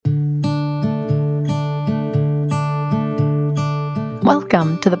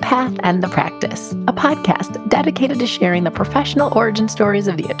Welcome to The Path and the Practice, a podcast dedicated to sharing the professional origin stories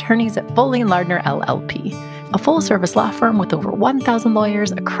of the attorneys at Foley & Lardner, LLP, a full-service law firm with over 1,000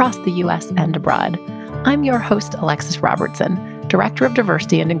 lawyers across the U.S. and abroad. I'm your host, Alexis Robertson, Director of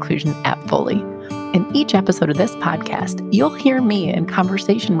Diversity and Inclusion at Foley. In each episode of this podcast, you'll hear me in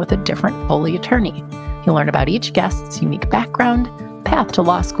conversation with a different Foley attorney. You'll learn about each guest's unique background, path to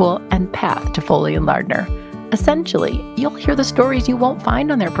law school, and path to Foley & Lardner. Essentially, you'll hear the stories you won't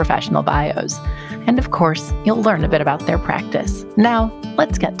find on their professional bios. And of course, you'll learn a bit about their practice. Now,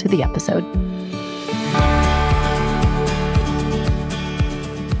 let's get to the episode.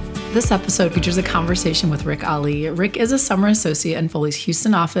 This episode features a conversation with Rick Ali. Rick is a summer associate in Foley's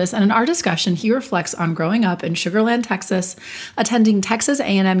Houston office, and in our discussion, he reflects on growing up in Sugarland, Texas, attending Texas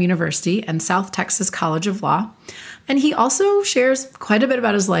A&M University and South Texas College of Law. And he also shares quite a bit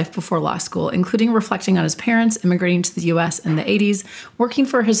about his life before law school, including reflecting on his parents immigrating to the U.S. in the 80s, working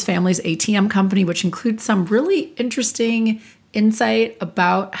for his family's ATM company, which includes some really interesting insight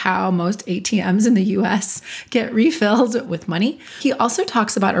about how most ATMs in the U.S. get refilled with money. He also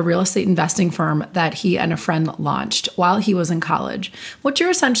talks about a real estate investing firm that he and a friend launched while he was in college. What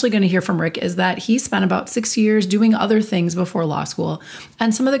you're essentially going to hear from Rick is that he spent about 6 years doing other things before law school,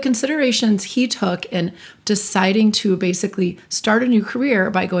 and some of the considerations he took in deciding to basically start a new career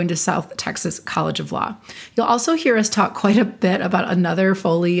by going to South Texas College of Law. You'll also hear us talk quite a bit about another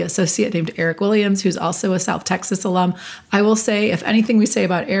Foley associate named Eric Williams, who's also a South Texas alum. I will say, if anything we say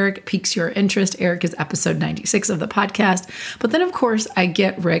about Eric piques your interest, Eric is episode 96 of the podcast. But then, of course, I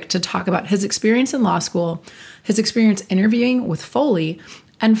get Rick to talk about his experience in law school, his experience interviewing with Foley,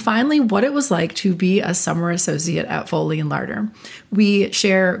 and finally, what it was like to be a summer associate at Foley & Lardner. We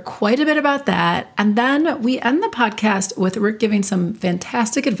share quite a bit about that, and then we end the podcast with Rick giving some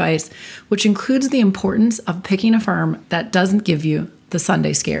fantastic advice, which includes the importance of picking a firm that doesn't give you the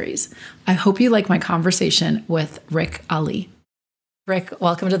Sunday scaries. I hope you like my conversation with Rick Ali. Rick,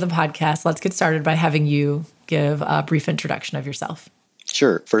 welcome to the podcast. Let's get started by having you give a brief introduction of yourself.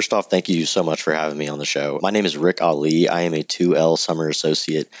 Sure. First off, thank you so much for having me on the show. My name is Rick Ali. I am a 2L summer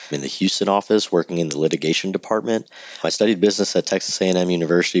associate in the Houston office working in the litigation department. I studied business at Texas A&M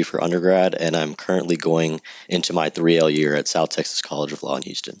University for undergrad, and I'm currently going into my 3L year at South Texas College of Law in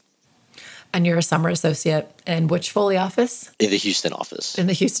Houston. And you're a summer associate in which Foley office? In the Houston office. In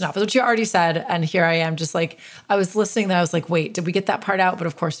the Houston office, which you already said. And here I am just like, I was listening and I was like, wait, did we get that part out? But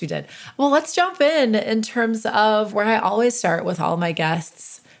of course we did. Well, let's jump in terms of where I always start with all my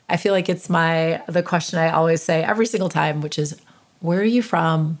guests. I feel like it's the question I always say every single time, which is, where are you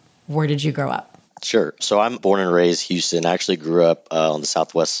from? Where did you grow up? Sure. So I'm born and raised Houston. I actually grew up on the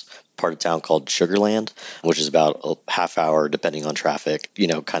southwest part of town called Sugarland, which is about a half hour depending on traffic,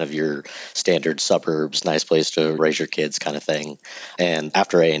 kind of your standard suburbs, nice place to raise your kids kind of thing. And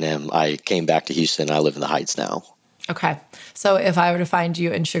after A&M, I came back to Houston. I live in the Heights now. Okay. So if I were to find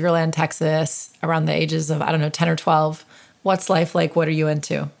you in Sugarland, Texas, around the ages of, 10 or 12, what's life like? What are you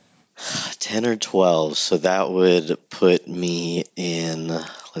into? 10 or 12. So that would put me in,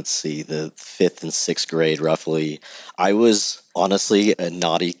 the 5th and 6th grade, roughly. I was honestly a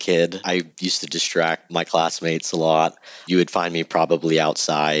naughty kid. I used to distract my classmates a lot. You would find me probably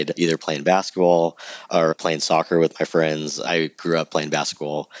outside, either playing basketball or playing soccer with my friends. I grew up playing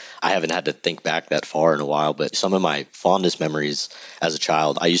basketball. I haven't had to think back that far in a while, but some of my fondest memories as a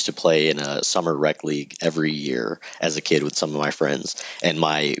child, I used to play in a summer rec league every year as a kid with some of my friends. And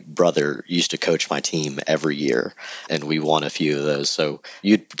my brother used to coach my team every year, and we won a few of those. So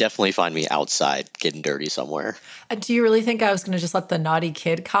you'd definitely find me outside getting dirty somewhere. Do you really think I was going to just let the naughty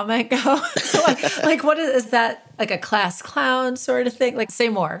kid comment go? So like what is that, like a class clown sort of thing? Like, say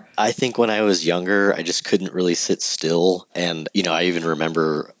more. I think when I was younger, I just couldn't really sit still. And, I even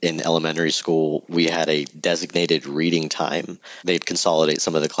remember in elementary school, we had a designated reading time. They'd consolidate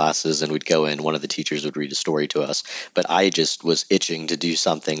some of the classes and we'd go in, one of the teachers would read a story to us. But I just was itching to do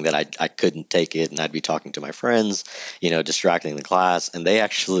something that I couldn't take it. And I'd be talking to my friends, distracting the class. And they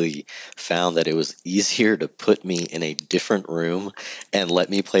actually found that it was easier to put me in a different room and let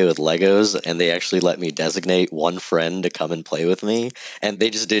me play with Legos. And they actually let me designate one friend to come and play with me. And they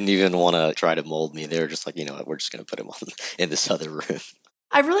just didn't even want to try to mold me. They were just like, we're just going to put him in this other room.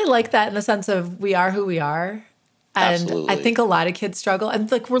 I really like that in the sense of we are who we are. And Absolutely. I think a lot of kids struggle. And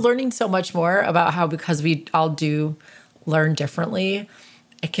we're learning so much more about how, because we all do learn differently,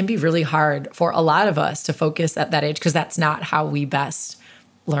 it can be really hard for a lot of us to focus at that age because that's not how we best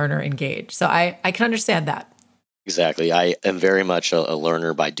learn or engage. So I can understand that. Exactly. I am very much a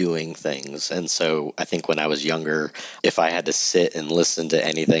learner by doing things. And so I think when I was younger, if I had to sit and listen to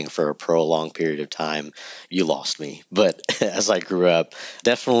anything for a prolonged period of time, you lost me. But as I grew up,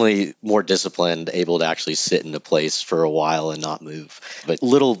 definitely more disciplined, able to actually sit in a place for a while and not move. But a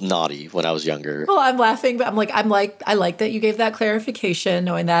little naughty when I was younger. Well, I'm laughing, but I like that you gave that clarification,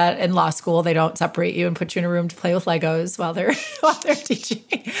 knowing that in law school they don't separate you and put you in a room to play with Legos while they're while they're teaching.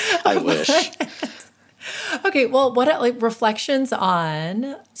 I wish. Okay, well, what like reflections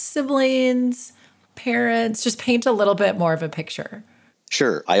on siblings, parents, just paint a little bit more of a picture.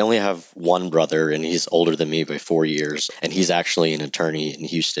 Sure. I only have one brother, and he's older than me by 4 years. And he's actually an attorney in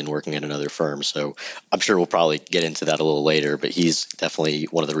Houston working at another firm. So I'm sure we'll probably get into that a little later, but he's definitely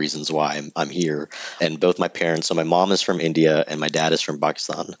one of the reasons why I'm here. And both my parents, so my mom is from India and my dad is from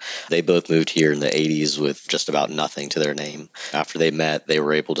Pakistan. They both moved here in the 80s with just about nothing to their name. After they met, they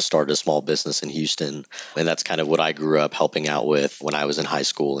were able to start a small business in Houston. And that's kind of what I grew up helping out with when I was in high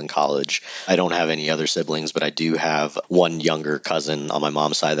school and college. I don't have any other siblings, but I do have one younger cousin on my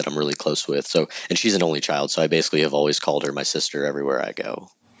mom's side that I'm really close with. So, and she's an only child, so I basically have always called her my sister everywhere I go.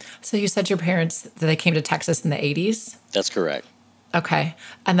 So you said your parents they came to Texas in the 80s? That's correct. Okay.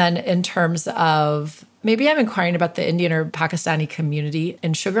 And then in terms of maybe I'm inquiring about the Indian or Pakistani community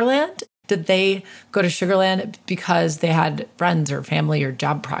in Sugarland. Did they go to Sugarland because they had friends or family or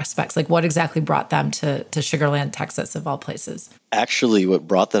job prospects? Like what exactly brought them to Sugarland, Texas, of all places? Actually, what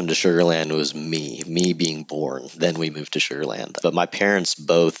brought them to Sugarland was me being born. Then we moved to Sugarland. But my parents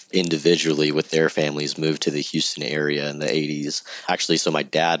both individually with their families moved to the Houston area in the 80s. Actually, so my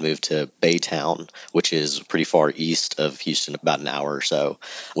dad moved to Baytown, which is pretty far east of Houston, about an hour or so,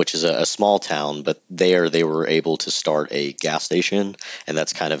 which is a small town. But there they were able to start a gas station. And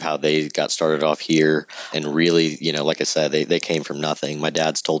that's kind of how they got started off here. And really, like I said, they came from nothing. My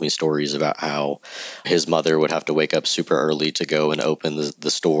dad's told me stories about how his mother would have to wake up super early to go and open the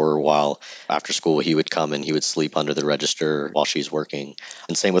store while after school he would come and he would sleep under the register while she's working.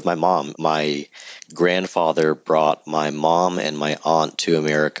 And same with my mom. My grandfather brought my mom and my aunt to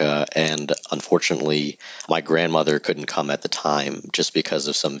America, and unfortunately my grandmother couldn't come at the time just because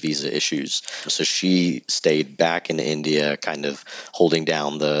of some visa issues. So she stayed back in India kind of holding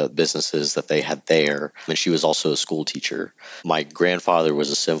down the businesses that they had there. And she was also a school teacher. My grandfather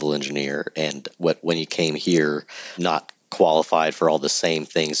was a civil engineer, and when he came here, not qualified for all the same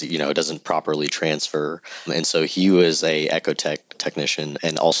things, it doesn't properly transfer. And so he was a ecotech technician.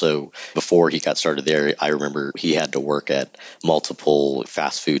 And also before he got started there, I remember he had to work at multiple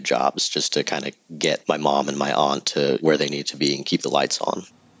fast food jobs just to kind of get my mom and my aunt to where they need to be and keep the lights on.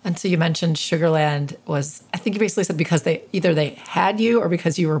 And so you mentioned Sugarland was, I think you basically said because they had you or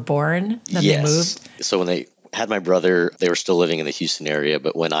because you were born, then Yes. they moved. So when they had my brother, they were still living in the Houston area,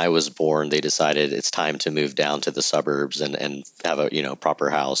 but when I was born, they decided it's time to move down to the suburbs and have a proper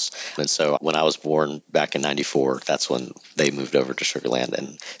house. And so when I was born back in '94, that's when they moved over to Sugarland,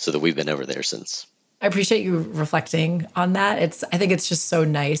 and so that we've been over there since. I appreciate you reflecting on that. I think it's just so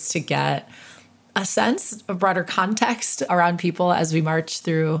nice to get a sense of broader context around people as we march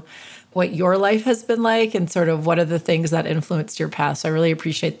through what your life has been like and sort of what are the things that influenced your path. So I really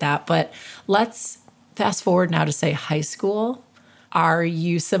appreciate that. But let's fast forward now to say high school. Are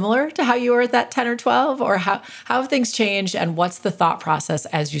you similar to how you were at that 10 or 12? Or how have things changed and what's the thought process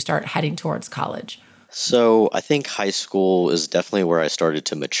as you start heading towards college? So I think high school is definitely where I started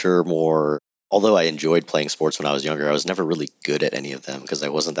to mature more. Although I enjoyed playing sports when I was younger, I was never really good at any of them because I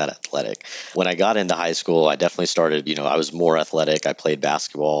wasn't that athletic. When I got into high school, I definitely started, I was more athletic. I played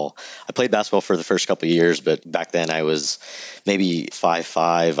basketball. I played basketball for the first couple of years, but back then I was maybe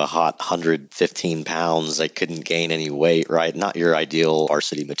 5'5", a hot 115 pounds. I couldn't gain any weight, right? Not your ideal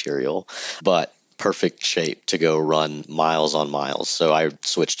varsity material, but perfect shape to go run miles on miles. So I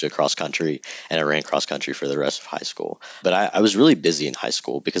switched to cross country and I ran cross country for the rest of high school. But I was really busy in high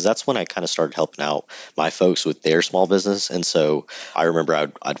school because that's when I kind of started helping out my folks with their small business. And so I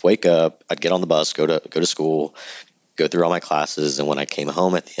remember I'd wake up, I'd get on the bus, go to school, go through all my classes. And when I came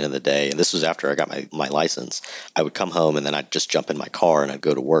home at the end of the day, and this was after I got my license, I would come home and then I'd just jump in my car and I'd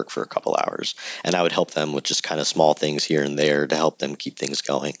go to work for a couple hours. And I would help them with just kind of small things here and there to help them keep things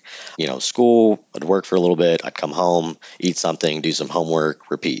going. School, I'd work for a little bit, I'd come home, eat something, do some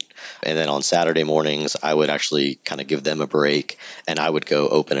homework, repeat. And then on Saturday mornings, I would actually kind of give them a break and I would go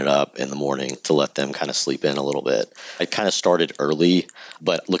open it up in the morning to let them kind of sleep in a little bit. I kind of started early,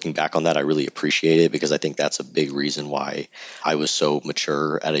 but looking back on that, I really appreciate it because I think that's a big reason why I was so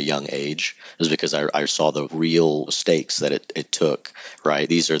mature at a young age, is because I saw the real stakes that it took, right?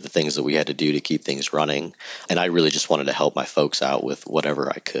 These are the things that we had to do to keep things running. And I really just wanted to help my folks out with whatever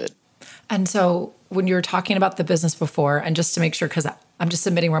I could. And so when you were talking about the business before, and just to make sure, because I'm just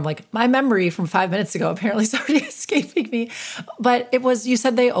submitting where I'm like, my memory from 5 minutes ago apparently is already escaping me. But it was, you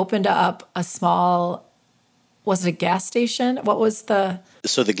said they opened up a small, was it a gas station? What was the?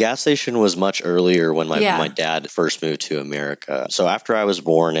 So the gas station was much earlier when my, Yeah. my dad first moved to America. So after I was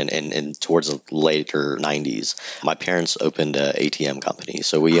born and towards the later 90s, my parents opened a ATM company.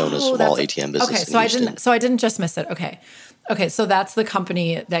 So we own a small ATM business Okay, in so Houston. I didn't just miss it. Okay. Okay, so that's the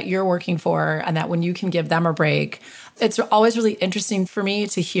company that you're working for, and that when you can give them a break, it's always really interesting for me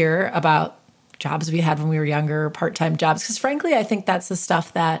to hear about jobs we had when we were younger, part-time jobs, because frankly, I think that's the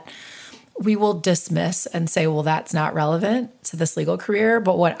stuff that we will dismiss and say, well, that's not relevant to this legal career.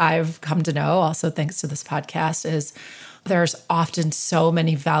 But what I've come to know, also thanks to this podcast, is there's often so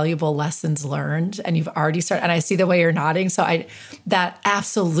many valuable lessons learned, and you've already started, and I see the way you're nodding. So that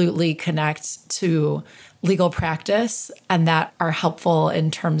absolutely connects to legal practice and that are helpful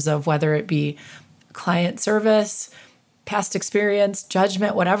in terms of whether it be client service, past experience,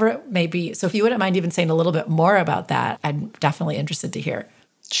 judgment, whatever it may be. So if you wouldn't mind even saying a little bit more about that, I'm definitely interested to hear.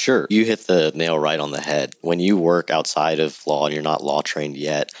 Sure. You hit the nail right on the head. When you work outside of law and you're not law trained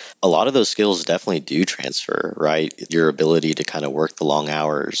yet, a lot of those skills definitely do transfer, right? Your ability to kind of work the long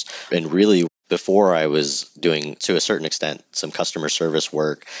hours and really before I was doing, to a certain extent, some customer service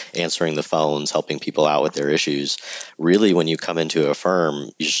work, answering the phones, helping people out with their issues. Really, when you come into a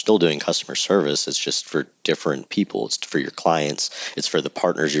firm, you're still doing customer service. It's just for different people. It's for your clients. It's for the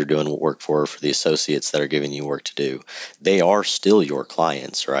partners you're doing work for the associates that are giving you work to do. They are still your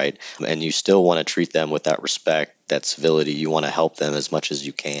clients, right? And you still want to treat them with that respect, that civility. You want to help them as much as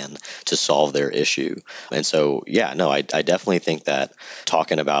you can to solve their issue. And so, yeah, no, I definitely think that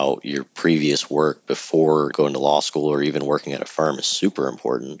talking about your previous work before going to law school or even working at a firm is super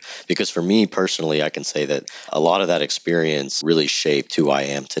important. Because for me personally, I can say that a lot of that experience really shaped who I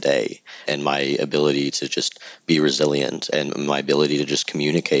am today and my ability to just be resilient and my ability to just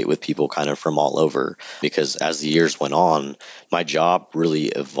communicate with people kind of from all over. Because as the years went on, my job really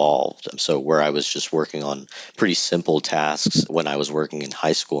evolved. So where I was just working on pretty simple tasks when I was working in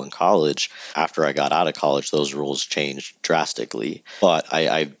high school and college, after I got out of college, those rules changed drastically. But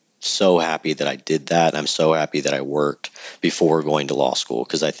I'm so happy that I did that. I'm so happy that I worked before going to law school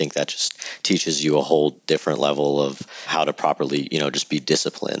because I think that just teaches you a whole different level of how to properly, just be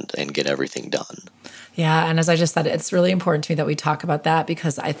disciplined and get everything done. Yeah, and as I just said, it's really important to me that we talk about that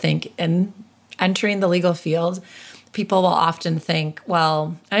because I think in entering the legal field, people will often think,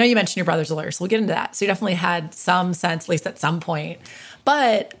 well, I know you mentioned your brother's a lawyer, so we'll get into that. So you definitely had some sense, at least at some point.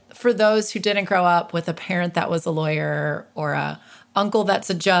 But for those who didn't grow up with a parent that was a lawyer or a uncle that's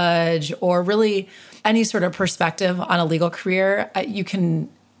a judge or really any sort of perspective on a legal career, you can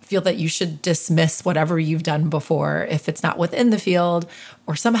feel that you should dismiss whatever you've done before if it's not within the field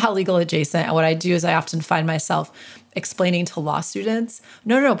or somehow legal adjacent. And what I do is I often find myself explaining to law students,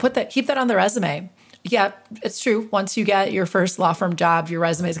 no, keep that on the resume. Yeah, it's true. Once you get your first law firm job, your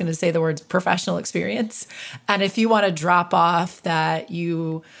resume is going to say the words professional experience. And if you want to drop off that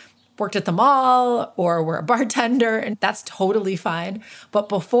you worked at the mall or were a bartender, and that's totally fine. But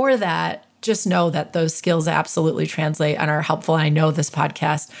before that, just know that those skills absolutely translate and are helpful. And I know this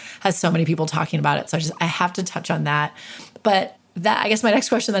podcast has so many people talking about it. So I have to touch on that. But I guess my next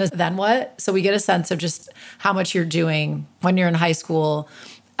question then is, then what? So we get a sense of just how much you're doing when you're in high school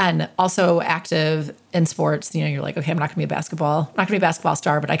and also active in sports. You're like, okay, I'm not going to be a basketball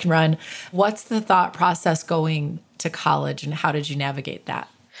star, but I can run. What's the thought process going to college and how did you navigate that?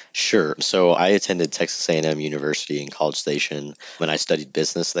 Sure. So I attended Texas A&M University in College Station when I studied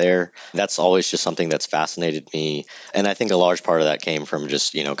business there. That's always just something that's fascinated me. And I think a large part of that came from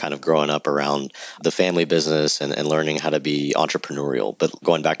just, kind of growing up around the family business and learning how to be entrepreneurial. But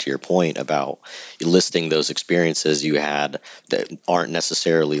going back to your point about listing those experiences you had that aren't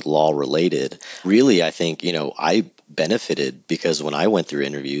necessarily law related, really, I think, I benefited because when I went through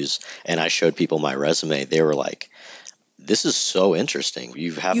interviews and I showed people my resume, they were like, this is so interesting.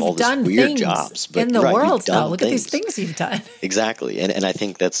 You have all this weird jobs, but in the world, though. Look things. At these things you've done. Exactly. And I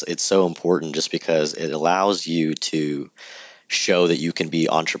think it's so important just because it allows you to show that you can be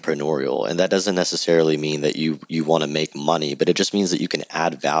entrepreneurial. And that doesn't necessarily mean that you want to make money, but it just means that you can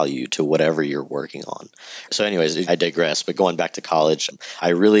add value to whatever you're working on. So anyways, I digress, but going back to college, I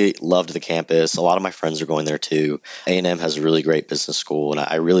really loved the campus. A lot of my friends are going there too. A&M has a really great business school, and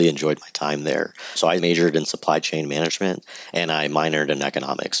I really enjoyed my time there. So I majored in supply chain management, and I minored in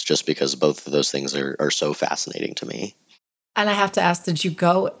economics just because both of those things are so fascinating to me. And I have to ask, did you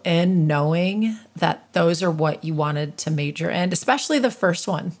go in knowing that those are what you wanted to major in, especially the first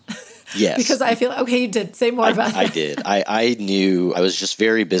one? Yes. Because I feel, okay, you did. Say more about I that. did. I knew I was just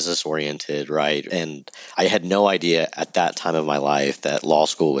very business oriented, right? And I had no idea at that time of my life that law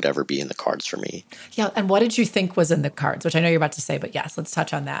school would ever be in the cards for me. Yeah. And what did you think was in the cards? Which I know you're about to say, but yes, let's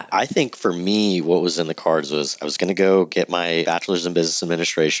touch on that. I think for me, what was in the cards was I was going to go get my bachelor's in business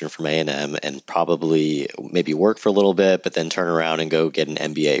administration from A&M and probably maybe work for a little bit, but then turn around and go get an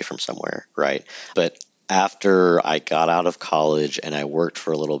MBA from somewhere, right? But after I got out of college and I worked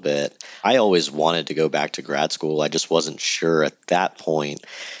for a little bit, I always wanted to go back to grad school. I just wasn't sure at that point,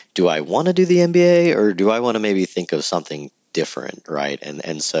 do I want to do the MBA or do I want to maybe think of something different, right?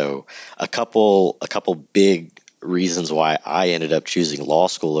 And so a couple big reasons why I ended up choosing law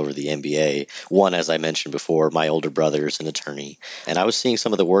school over the MBA. One, as I mentioned before, my older brother is an attorney, and I was seeing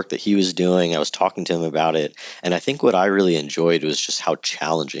some of the work that he was doing. I was talking to him about it, and I think what I really enjoyed was just how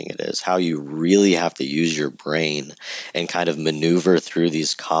challenging it is, how you really have to use your brain and kind of maneuver through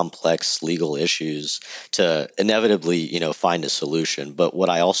these complex legal issues to inevitably, find a solution. But what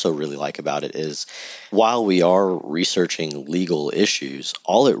I also really like about it is while we are researching legal issues,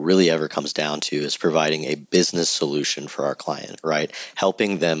 all it really ever comes down to is providing a business solution for our client, right?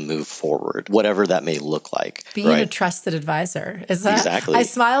 Helping them move forward, whatever that may look like. Being right? a trusted advisor. Is that Exactly. I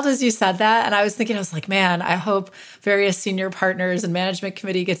smiled as you said that. And I was thinking, I was like, man, I hope various senior partners and management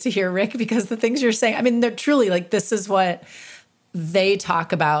committee get to hear Rick, because the things you're saying, I mean, they're truly like, this is what they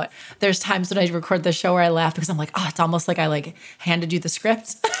talk about. There's times when I record the show where I laugh because I'm like, oh, it's almost like I like handed you the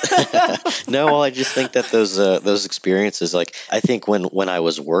script. No, well, I just think that those experiences, like I think when I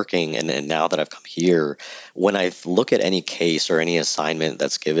was working and now that I've come here, when I look at any case or any assignment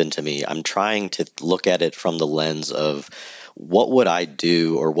that's given to me, I'm trying to look at it from the lens of what would I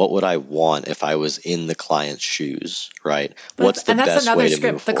do or what would I want if I was in the client's shoes, right? What's the And that's best another way to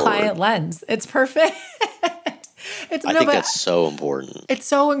script, move the forward? client lens. It's perfect. I think that's so important. It's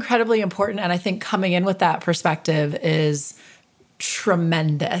so incredibly important. And I think coming in with that perspective is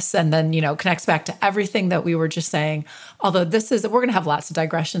tremendous. And then, connects back to everything that we were just saying. Although we're going to have lots of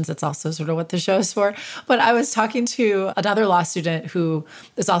digressions. It's also sort of what the show is for. But I was talking to another law student who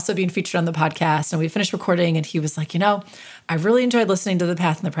is also being featured on the podcast, and we finished recording, and he was like, I really enjoyed listening to The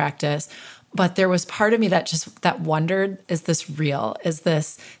Path and the Practice. But there was part of me that wondered, is this real? Is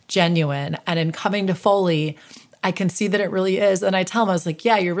this genuine? And in coming to Foley, I can see that it really is. And I tell him, I was like,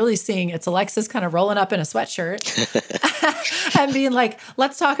 yeah, you're really seeing it's Alexis kind of rolling up in a sweatshirt and being like,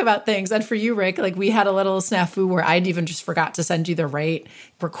 let's talk about things. And for you, Rick, like we had a little snafu where I'd even just forgot to send you the right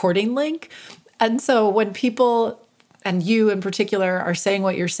recording link. And so when people, and you in particular, are saying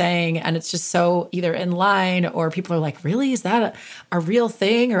what you're saying, and it's just so either in line or people are like, really, is that a real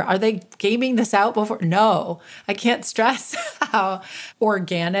thing? Or are they gaming this out before? No, I can't stress how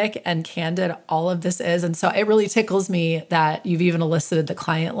organic and candid all of this is. And so it really tickles me that you've even elicited the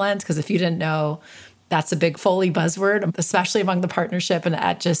client lens, because if you didn't know, that's a big Foley buzzword, especially among the partnership. And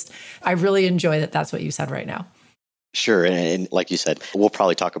I really enjoy that that's what you said right now. Sure. And like you said, we'll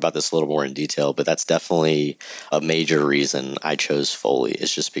probably talk about this a little more in detail, but that's definitely a major reason I chose Foley.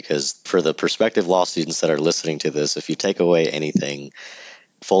 It's just because for the prospective law students that are listening to this, if you take away anything,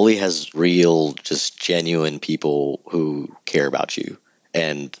 Foley has real, just genuine people who care about you.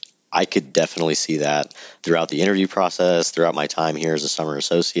 And I could definitely see that throughout the interview process, throughout my time here as a summer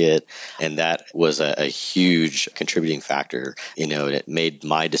associate. And that was a huge contributing factor. It made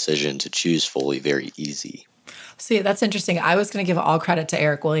my decision to choose Foley very easy. See, that's interesting. I was going to give all credit to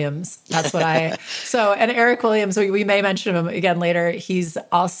Eric Williams. That's what and Eric Williams, we may mention him again later. He's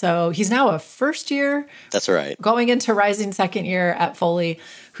now a first year. That's right. Going into rising second year at Foley,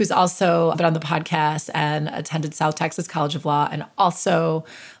 who's also been on the podcast and attended South Texas College of Law and also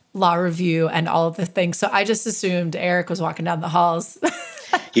Law Review and all of the things. So I just assumed Eric was walking down the halls.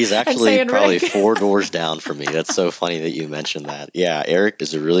 He's actually probably 4 doors down from me. That's so funny that you mentioned that. Yeah, Eric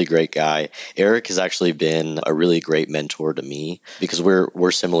is a really great guy. Eric has actually been a really great mentor to me because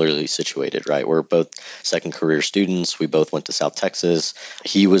we're similarly situated, right? We're both second career students. We both went to South Texas.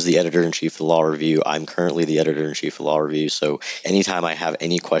 He was the editor-in-chief of Law Review. I'm currently the editor-in-chief of Law Review. So anytime I have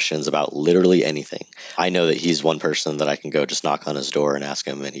any questions about literally anything, I know that he's one person that I can go just knock on his door and ask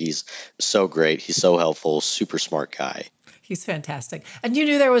him. And he's so great. He's so helpful, super smart guy. He's fantastic. And you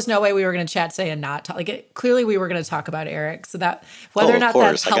knew there was no way we were going to chat today and not talk. Clearly we were going to talk about Eric. So that whether or not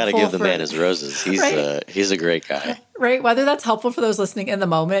that's helpful. I got to give the man his roses. He's right? He's a great guy. Right. Whether that's helpful for those listening in the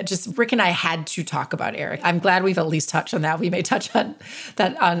moment, just Rick and I had to talk about Eric. I'm glad we've at least touched on that. We may touch on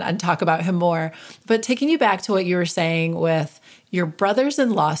that and talk about him more. But taking you back to what you were saying with your brother's in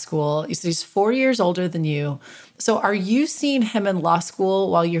law school, you said he's 4 years older than you. So are you seeing him in law school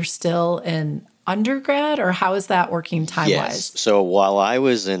while you're still in undergrad, or how is that working Yes. time-wise? So while I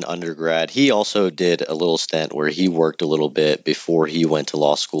was in undergrad, he also did a little stint where he worked a little bit before he went to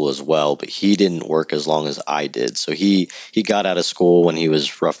law school as well, but he didn't work as long as I did. So he got out of school when he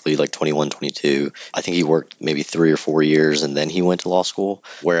was roughly like 21, 22. I think he worked maybe 3 or 4 years and then he went to law school,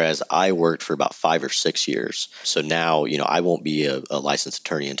 whereas I worked for about 5 or 6 years. So now, I won't be a licensed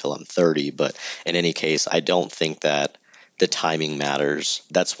attorney until I'm 30, but in any case, I don't think that the timing matters.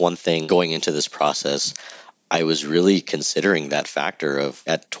 That's one thing going into this process. I was really considering that factor of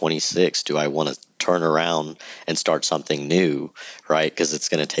at 26, do I want to turn around and start something new, right? Because it's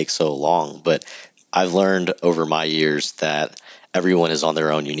going to take so long. But I've learned over my years that everyone is on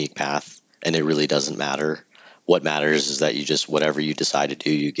their own unique path and it really doesn't matter. What matters is that you just, whatever you decide to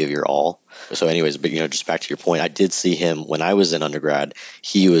do, you give your all. So anyways, but just back to your point, I did see him when I was in undergrad,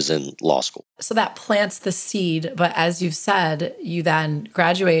 he was in law school. So that plants the seed, but as you've said, you then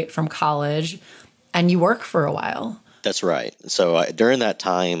graduate from college and you work for a while. That's right. So during that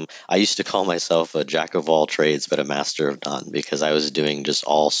time, I used to call myself a jack of all trades, but a master of none because I was doing just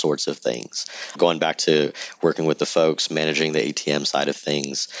all sorts of things. Going back to working with the folks, managing the ATM side of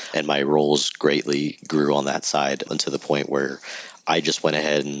things, and my roles greatly grew on that side until the point where I just went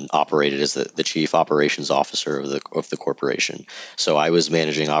ahead and operated as the chief operations officer of the corporation. So I was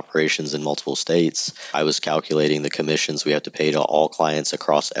managing operations in multiple states. I was calculating the commissions we have to pay to all clients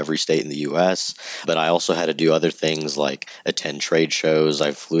across every state in the U.S. But I also had to do other things like attend trade shows.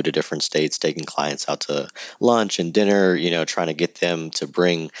 I flew to different states, taking clients out to lunch and dinner, trying to get them to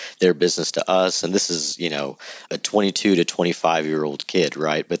bring their business to us. And this is, a 22 to 25-year-old kid,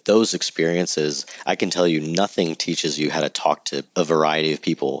 right? But those experiences, I can tell you, nothing teaches you how to talk to a variety of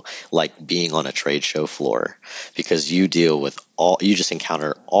people like being on a trade show floor, because you just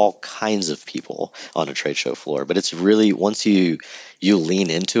encounter all kinds of people on a trade show floor. But it's really, once you lean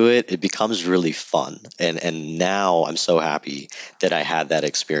into it, it becomes really fun. And now I'm so happy that I had that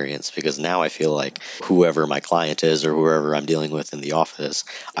experience, because now I feel like whoever my client is or whoever I'm dealing with in the office,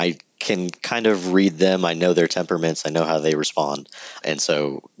 I can kind of read them. I know their temperaments. I know how they respond. And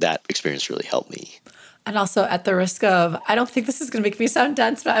so that experience really helped me. And also, at the risk of, I don't think this is going to make me sound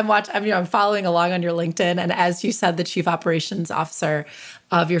dense, but I'm following along on your LinkedIn. And as you said, the chief operations officer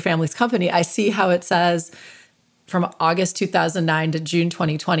of your family's company, I see how it says from August 2009 to June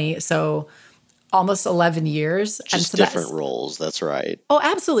 2020. So almost 11 years. Just and so different roles. That's right. Oh,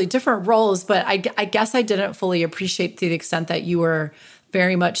 absolutely. Different roles. But I guess I didn't fully appreciate to the extent that you were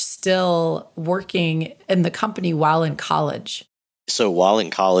very much still working in the company while in college. So while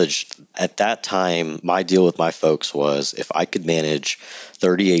in college, at that time, my deal with my folks was if I could manage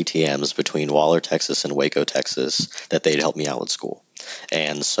 30 ATMs between Waller, Texas and Waco, Texas, that they'd help me out with school.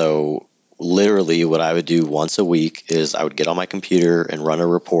 And so literally what I would do once a week is I would get on my computer and run a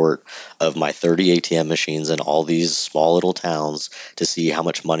report of my 30 ATM machines in all these small little towns to see how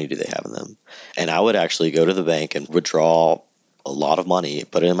much money do they have in them. And I would actually go to the bank and withdraw a lot of money,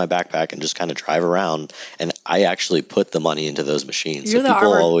 put it in my backpack, and just kind of drive around. And I actually put the money into those machines. You're the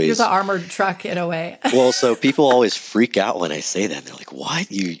armored truck in a way. Well, so people always freak out when I say that. They're like,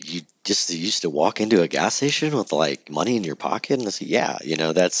 "What? You just used to walk into a gas station with like money in your pocket?" And I say, "Yeah,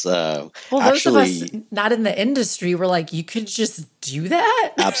 that's Well, actually." Those of us not in the industry were like, you could just do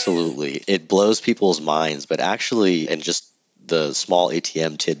that? Absolutely. It blows people's minds, but actually, and just the small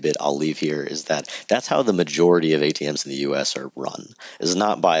ATM tidbit I'll leave here is that that's how the majority of ATMs in the US are run. It's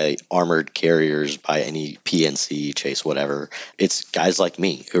not by armored carriers, by any PNC, Chase, whatever. It's guys like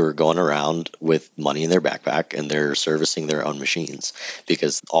me who are going around with money in their backpack and they're servicing their own machines,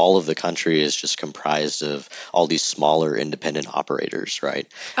 because all of the country is just comprised of all these smaller independent operators, right?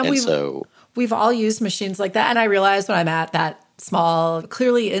 And we've all used machines like that. And I realized when I'm at that small,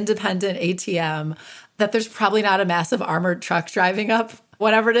 clearly independent ATM that there's probably not a massive armored truck driving up,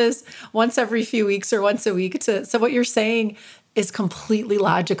 whatever it is, once every few weeks or once a week. So what you're saying is completely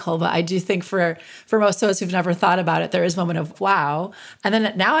logical. But I do think for most of us who've never thought about it, there is a moment of wow. And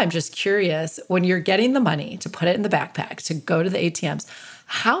then now I'm just curious, when you're getting the money to put it in the backpack, to go to the ATMs,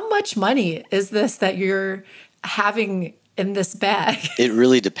 how much money is this that you're having in this bag? It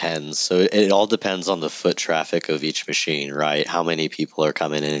really depends. So it all depends on the foot traffic of each machine, right? How many people are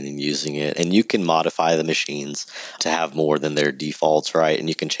coming in and using it. And you can modify the machines to have more than their defaults, right? And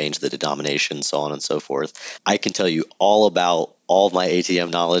you can change the denomination, so on and so forth. I can tell you all about all of my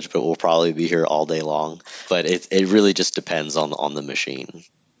ATM knowledge, but we'll probably be here all day long. But it really just depends on the machine.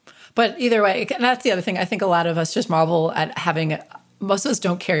 But either way, and that's the other thing. I think a lot of us just marvel at most of us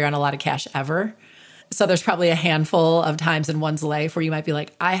don't carry on a lot of cash ever. So there's probably a handful of times in one's life where you might be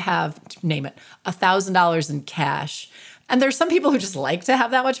like, I have, name it, $1,000 in cash. And there's some people who just like to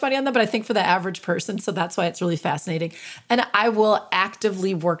have that much money on them, but I think for the average person, so that's why it's really fascinating. And I will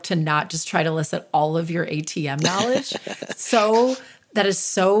actively work to not just try to elicit all of your ATM knowledge. So that is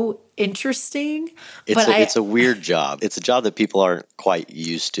so interesting. It's a weird job. It's a job that people aren't quite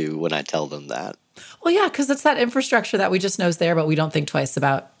used to when I tell them that. Well, yeah, because it's that infrastructure that we just know is there, but we don't think twice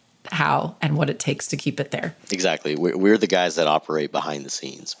about how and what it takes to keep it there. Exactly. We're the guys that operate behind the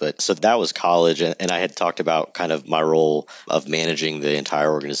scenes. But so that was college. And I had talked about kind of my role of managing the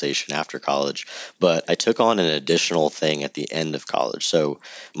entire organization after college. But I took on an additional thing at the end of college. So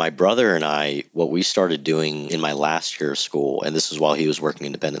my brother and I, what we started doing in my last year of school, and this is while he was working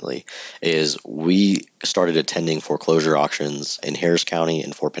independently, is we started attending foreclosure auctions in Harris County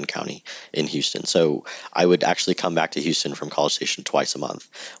and Fort Bend County in Houston. So I would actually come back to Houston from College Station twice a month.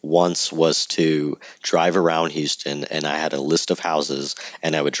 Once was to drive around Houston, and I had a list of houses,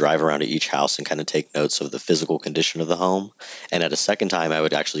 and I would drive around to each house and kind of take notes of the physical condition of the home. And at a second time, I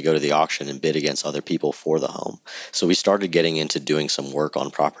would actually go to the auction and bid against other people for the home. So we started getting into doing some work on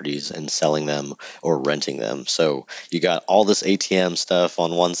properties and selling them or renting them. So you got all this ATM stuff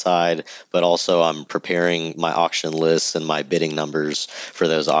on one side, but also I'm preparing my auction lists and my bidding numbers for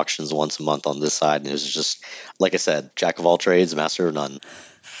those auctions once a month on this side. And it was just, like I said, jack of all trades, master of none.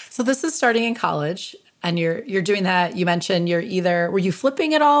 So this is starting in college, and you're doing that. You mentioned were you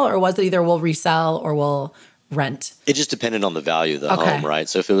flipping it all, or was it either we'll resell or we'll rent? It just depended on the value of the home, right?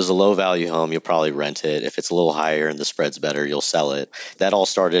 So if it was a low value home, you'll probably rent it. If it's a little higher and the spread's better, you'll sell it. That all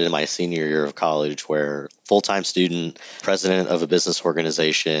started in my senior year of college, where full-time student, president of a business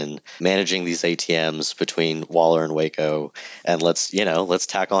organization, managing these ATMs between Waller and Waco, and let's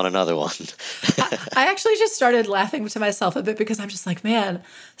tack on another one. I actually just started laughing to myself a bit because I'm just like, man,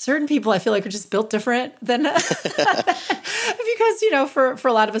 certain people I feel like are just built different than because, for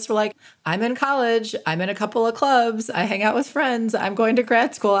a lot of us, we're like, I'm in college, I'm in a couple of clubs, I hang out with friends, I'm going to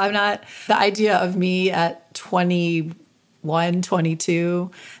grad school. I'm not, the idea of me at 21,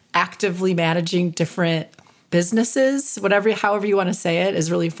 22, actively managing different businesses, however you want to say it,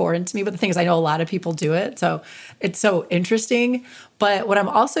 is really foreign to me. But the thing is, I know a lot of people do it. So it's so interesting. But what I'm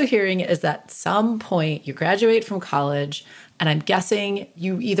also hearing is that at some point you graduate from college, and I'm guessing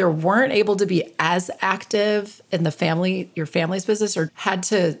you either weren't able to be as active in your family's business, or had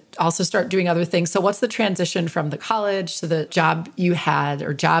to also start doing other things. So what's the transition from the college to the job you had,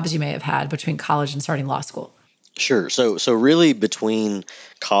 or jobs you may have had, between college and starting law school? Sure. So really between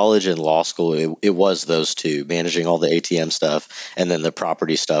college and law school, it was those two, managing all the ATM stuff and then the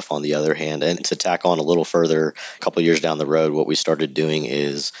property stuff on the other hand. And to tack on a little further, a couple years down the road, what we started doing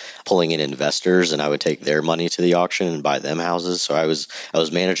is pulling in investors, and I would take their money to the auction and buy them houses. So I was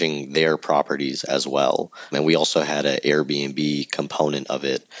managing their properties as well. And we also had an Airbnb component of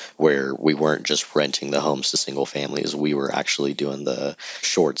it, where we weren't just renting the homes to single families. We were actually doing the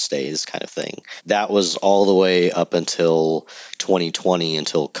short stays kind of thing. That was all the way up until 2020,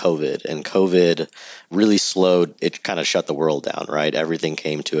 until COVID. And COVID really slowed, it kind of shut the world down, right? Everything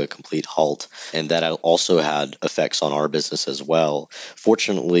came to a complete halt. And that also had effects on our business as well.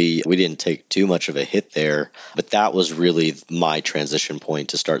 Fortunately, we didn't take too much of a hit there, but that was really my transition point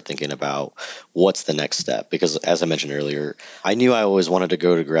to start thinking about what's the next step. Because as I mentioned earlier, I knew I always wanted to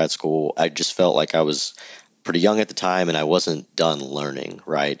go to grad school. I just felt like I was pretty young at the time and I wasn't done learning,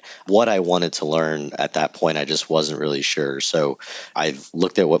 right? What I wanted to learn at that point, I just wasn't really sure. So I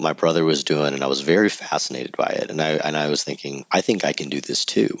looked at what my brother was doing and I was very fascinated by it. And I was thinking, I think I can do this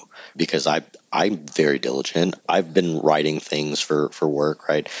too, because I'm very diligent. I've been writing things for work,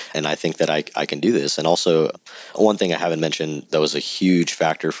 right? And I think that I can do this. And also, one thing I haven't mentioned that was a huge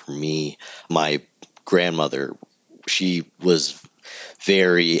factor for me, my grandmother, she was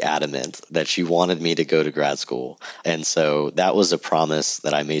very adamant that she wanted me to go to grad school. And so that was a promise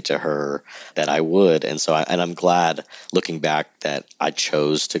that I made to her that I would. And so I'm glad, looking back, that I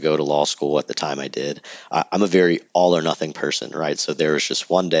chose to go to law school at the time I did. I'm a very all or nothing person, right? So there was just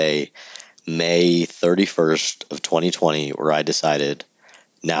one day, May 31st of 2020, where I decided,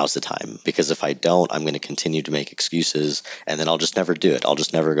 now's the time, because if I don't, I'm going to continue to make excuses and then I'll just never do it. I'll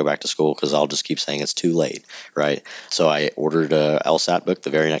just never go back to school because I'll just keep saying it's too late, right? So I ordered a LSAT book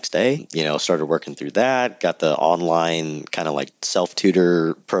the very next day, started working through that, got the online kind of like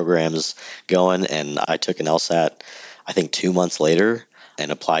self-tutor programs going, and I took an LSAT, I think 2 months later,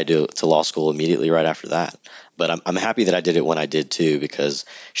 and applied to law school immediately right after that. But I'm happy that I did it when I did too, because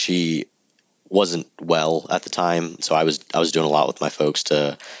she wasn't well at the time. So I was doing a lot with my folks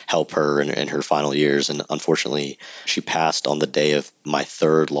to help her in her final years. And unfortunately, she passed on the day of my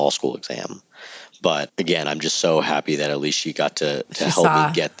third law school exam. But again, I'm just so happy that at least she got to help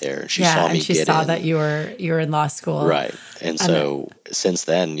me get there. She saw me and she get saw in. that you were in law school. Right. And so since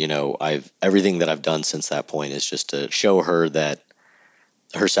then, everything that I've done since that point is just to show her that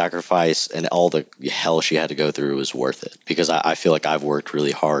her sacrifice and all the hell she had to go through was worth it, because I feel like I've worked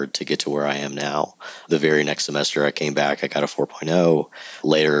really hard to get to where I am now. The very next semester I came back, I got a 4.0,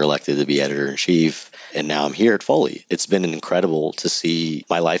 later elected to be editor-in-chief, and now I'm here at Foley. It's been incredible to see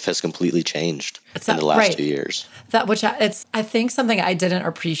my life has completely changed in the last 2 years. I think something I didn't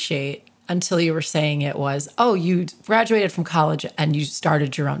appreciate until you were saying it was, oh, you graduated from college and you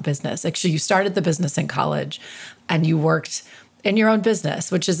started your own business. Actually, you started the business in college and you worked in your own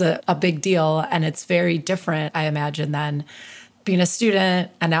business, which is a big deal. And it's very different, I imagine, than being a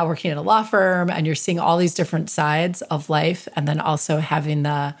student and now working at a law firm, and you're seeing all these different sides of life, and then also having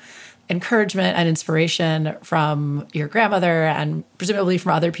the encouragement and inspiration from your grandmother and presumably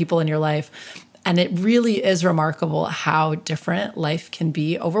from other people in your life. And it really is remarkable how different life can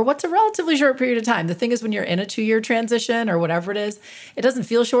be over what's a relatively short period of time. The thing is, when you're in a 2-year transition or whatever it is, it doesn't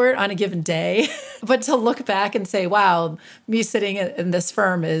feel short on a given day. But to look back and say, wow, me sitting in this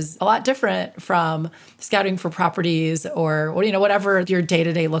firm is a lot different from scouting for properties or whatever your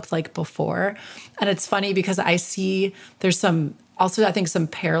day-to-day looked like before. And it's funny because I see there's I think some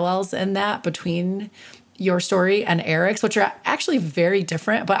parallels in that between your story and Eric's, which are actually very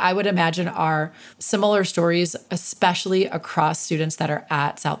different, but I would imagine are similar stories, especially across students that are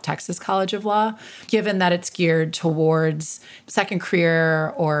at South Texas College of Law, given that it's geared towards second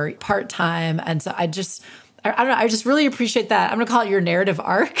career or part-time. And so I don't know, I just really appreciate that. I'm going to call it your narrative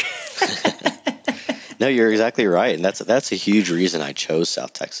arc. No, you're exactly right. And that's a huge reason I chose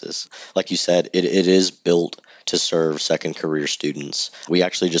South Texas. Like you said, it is built to serve second career students. We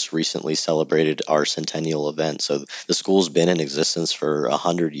actually just recently celebrated our centennial event. So the school's been in existence for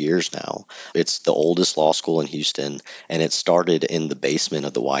 100 years now. It's the oldest law school in Houston, and it started in the basement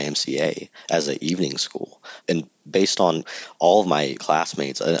of the YMCA as an evening school. And based on all of my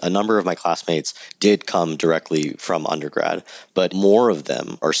classmates, a number of my classmates did come directly from undergrad, but more of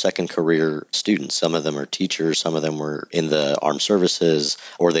them are second career students. Some of them are teachers, some of them were in the armed services,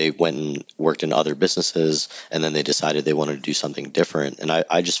 or they went and worked in other businesses, and then they decided they wanted to do something different. And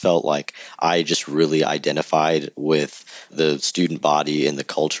I just felt like I just really identified with the student body and the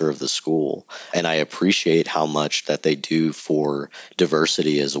culture of the school. And I appreciate how much that they do for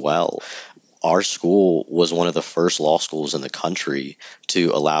diversity as well. Our school was one of the first law schools in the country to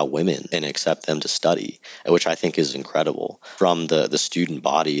allow women and accept them to study, which I think is incredible. From the student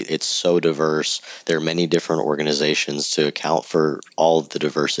body, it's so diverse. There are many different organizations to account for all of the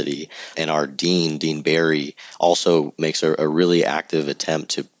diversity. And our Dean Barry, also makes a really active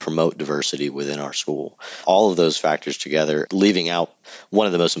attempt to promote diversity within our school. All of those factors together, leaving out one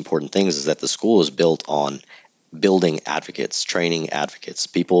of the most important things, is that the school is built on building advocates, training advocates,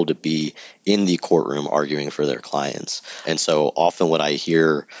 people to be in the courtroom arguing for their clients. And so often what I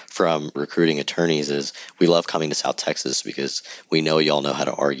hear from recruiting attorneys is, we love coming to South Texas because we know y'all know how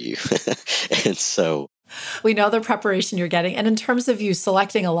to argue. And so we know the preparation you're getting. And in terms of you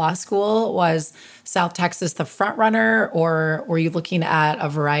selecting a law school, was South Texas the front runner, or were you looking at a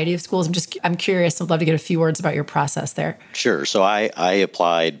variety of schools? I'm curious. I'd love to get a few words about your process there. Sure. So I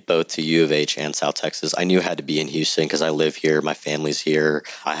applied both to U of H and South Texas. I knew I had to be in Houston because I live here. My family's here.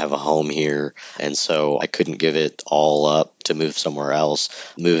 I have a home here. And so I couldn't give it all up to move somewhere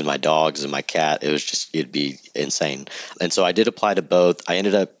else. Moving my dogs and my cat, it'd be insane. And so I did apply to both. I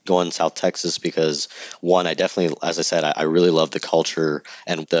ended up going South Texas because, one, I definitely, as I said, I really love the culture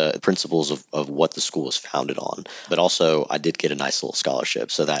and the principles of what the school is founded on. But also, I did get a nice little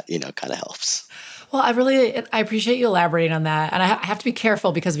scholarship, so that, kind of helps. Well, I appreciate you elaborating on that. And I have to be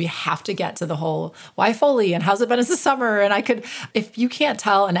careful because we have to get to the whole why Foley and how's it been as a summer. And if you can't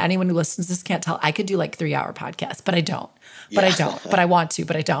tell, and anyone who listens to this can't tell, I could do like 3-hour podcasts, but I don't. But I don't. But I want to,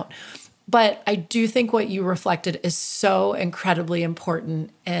 but I don't. But I do think what you reflected is so incredibly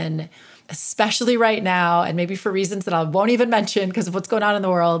important, and especially right now, and maybe for reasons that I won't even mention because of what's going on in the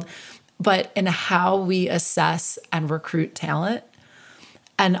world, but in how we assess and recruit talent,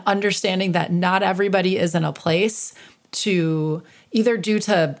 and understanding that not everybody is in a place to, either due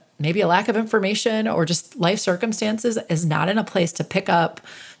to maybe a lack of information or just life circumstances, is not in a place to pick up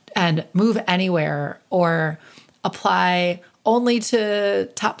and move anywhere or apply only to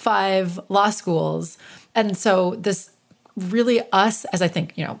top 5 law schools. And so this really, us, as I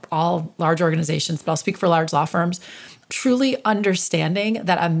think, all large organizations, but I'll speak for large law firms, truly understanding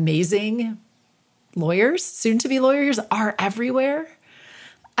that amazing lawyers, soon to be lawyers, are everywhere.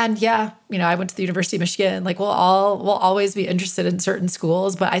 And yeah, I went to the University of Michigan. Like we'll always be interested in certain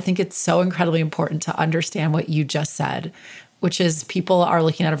schools, but I think it's so incredibly important to understand what you just said, which is people are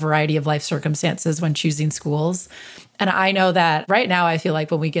looking at a variety of life circumstances when choosing schools. And I know that right now, I feel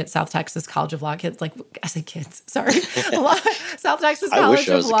like when we get South Texas College of Law kids, like I say kids, sorry, South Texas College of Law. I wish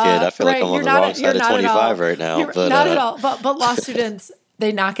I was a kid. I feel like I'm on the wrong side of 25 right now. But not at all. But law students,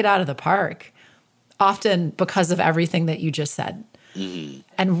 they knock it out of the park, often because of everything that you just said. Mm-hmm.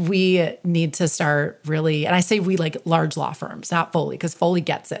 And we need to start really, and I say we, like large law firms, not Foley, because Foley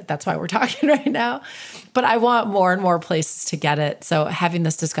gets it. That's why we're talking right now. But I want more and more places to get it. So having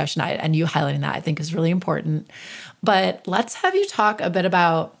this discussion and you highlighting that, I think is really important. But let's have you talk a bit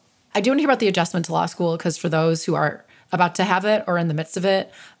about, I do want to hear about the adjustment to law school, because for those who are about to have it or in the midst of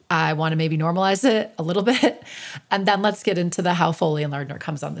it, I want to maybe normalize it a little bit. And then let's get into the how Foley and Lardner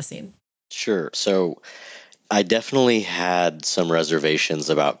comes on the scene. Sure. So I definitely had some reservations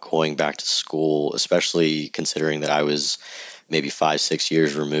about going back to school, especially considering that I was maybe 5-6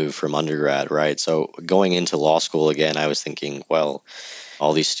 years removed from undergrad, right? So going into law school again, I was thinking, well,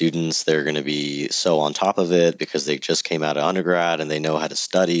 all these students, they're going to be so on top of it because they just came out of undergrad and they know how to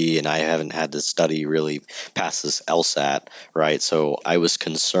study, and I haven't had to study really past this LSAT, right? So I was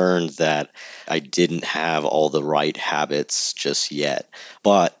concerned that I didn't have all the right habits just yet.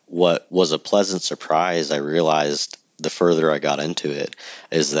 But what was a pleasant surprise, I realized the further I got into it,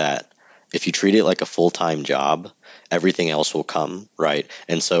 is that if you treat it like a full-time job, everything else will come, right?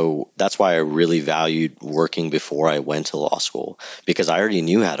 And so that's why I really valued working before I went to law school, because I already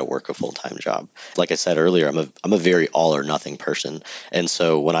knew how to work a full-time job. Like I said earlier, I'm a very all or nothing person. And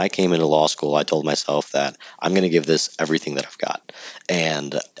so when I came into law school, I told myself that I'm going to give this everything that I've got.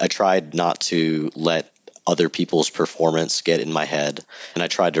 And I tried not to let other people's performance get in my head. And I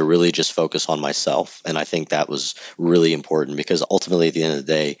tried to really just focus on myself. And I think that was really important, because ultimately at the end of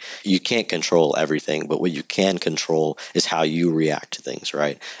the day, you can't control everything, but what you can control is how you react to things,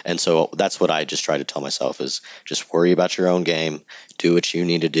 right? And so that's what I just try to tell myself, is just worry about your own game, do what you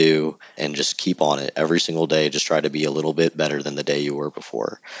need to do, and just keep on it every single day. Just try to be a little bit better than the day you were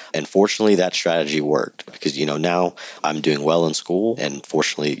before. And fortunately, that strategy worked, because, now I'm doing well in school, and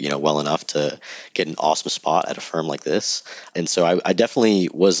fortunately, well enough to get an awesome spot at a firm like this. And so I definitely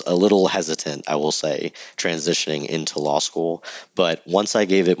was a little hesitant, I will say, transitioning into law school. But once I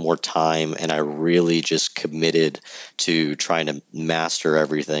gave it more time and I really just committed to trying to master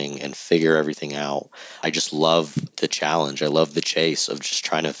everything and figure everything out, I just love the challenge. I love the chase of just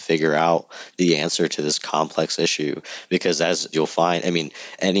trying to figure out the answer to this complex issue. Because as you'll find,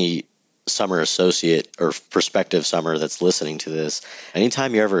 any summer associate or prospective summer that's listening to this,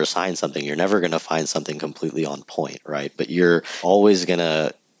 anytime you're ever assigned something, you're never going to find something completely on point, right? But you're always going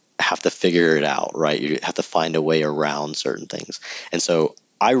to have to figure it out, right? You have to find a way around certain things. And so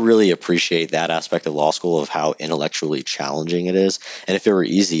I really appreciate that aspect of law school, of how intellectually challenging it is. And if it were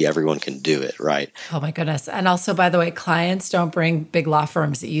easy, everyone can do it, right? Oh my goodness. And also, by the way, clients don't bring big law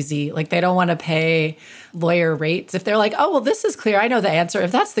firms easy. Like they don't want to pay lawyer rates. If they're like, oh, well, this is clear, I know the answer.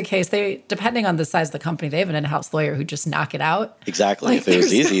 If that's the case, depending on the size of the company, they have an in-house lawyer who just knock it out. Exactly. Like, if it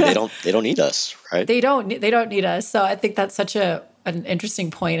was easy, they don't need us, right? They don't need us. So I think that's such an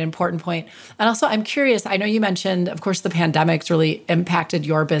interesting point, important point. And also, I'm curious, I know you mentioned, of course, the pandemic's really impacted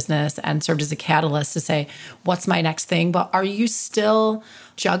your business and served as a catalyst to say, what's my next thing? But are you still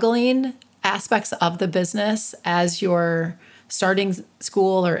juggling aspects of the business as you're starting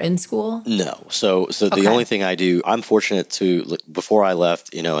school or in school? No. So the only thing I do, I'm fortunate to, before I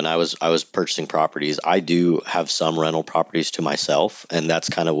left, and I was purchasing properties, I do have some rental properties to myself. And that's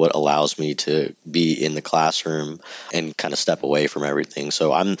kind of what allows me to be in the classroom and kind of step away from everything.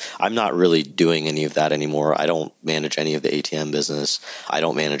 So I'm not really doing any of that anymore. I don't manage any of the ATM business. I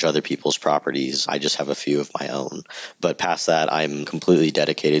don't manage other people's properties. I just have a few of my own. But past that, I'm completely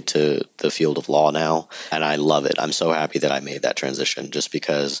dedicated to the field of law now. And I love it. I'm so happy that I made that transition, just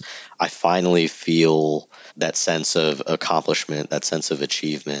because I finally feel that sense of accomplishment, that sense of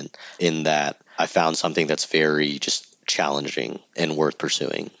achievement, in that I found something that's very just challenging and worth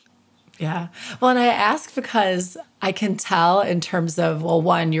pursuing. Yeah. Well, and I ask because I can tell in terms of, well,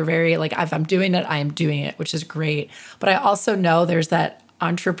 one, you're very like, if I'm doing it, I am doing it, which is great. But I also know there's that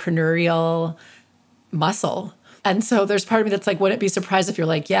entrepreneurial muscle. And so there's part of me that's like, wouldn't be surprised if you're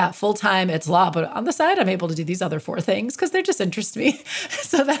like, yeah, full time, it's law, but on the side, I'm able to do these other 4 things because they just interest me.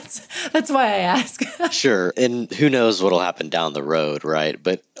 So that's why I ask. Sure. And who knows what'll happen down the road, right?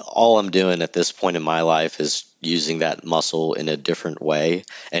 But all I'm doing at this point in my life is using that muscle in a different way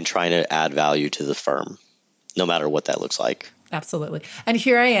and trying to add value to the firm, no matter what that looks like. Absolutely. And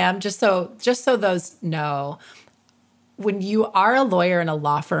here I am, just so those know, when you are a lawyer in a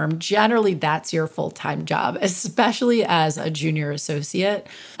law firm, generally that's your full-time job, especially as a junior associate.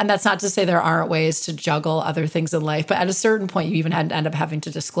 And that's not to say there aren't ways to juggle other things in life, but at a certain point, you even end up having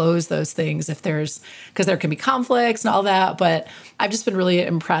to disclose those things because there can be conflicts and all that. But I've just been really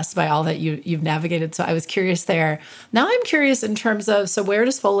impressed by all that you've navigated. So I was curious there. Now I'm curious in terms of, so where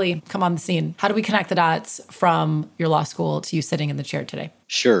does Foley come on the scene? How do we connect the dots from your law school to you sitting in the chair today?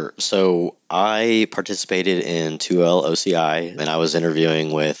 Sure. So I participated in 2L OCI, and I was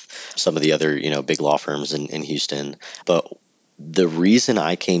interviewing with some of the other, big law firms in Houston. But the reason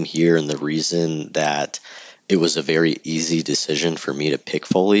I came here and the reason that it was a very easy decision for me to pick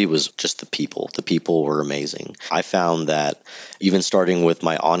Foley was just the people. The people were amazing. I found that even starting with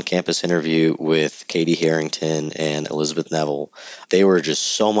my on-campus interview with Katie Harrington and Elizabeth Neville, they were just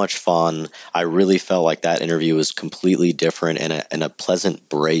so much fun. I really felt like that interview was completely different and a pleasant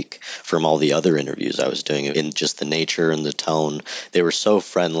break from all the other interviews I was doing in just the nature and the tone. They were so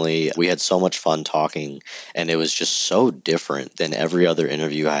friendly. We had so much fun talking, and it was just so different than every other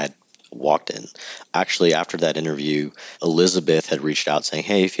interview I had walked in. Actually, after that interview, Elizabeth had reached out saying,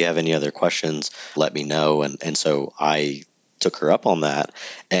 "Hey, if you have any other questions, let me know." And so I took her up on that,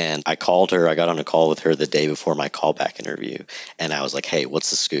 and I called her. I got on a call with her the day before my callback interview, and I was like, "Hey,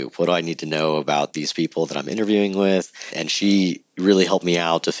 what's the scoop? What do I need to know about these people that I'm interviewing with?" And she really helped me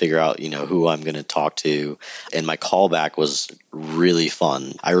out to figure out, who I'm going to talk to. And my callback was really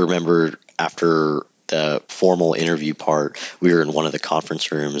fun. I remember after the formal interview part, we were in one of the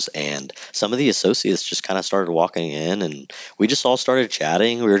conference rooms, and some of the associates just kind of started walking in, and we just all started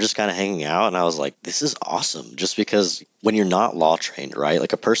chatting. We were just kind of hanging out, and I was like, this is awesome. Just because when you're not law trained, right?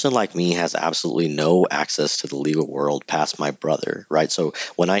 Like a person like me has absolutely no access to the legal world past my brother, right? So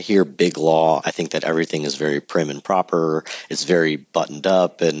when I hear big law, I think that everything is very prim and proper. It's very buttoned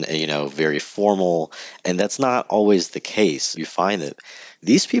up and, very formal. And that's not always the case. You find that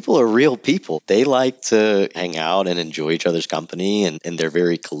these people are real people. They like to hang out and enjoy each other's company, and they're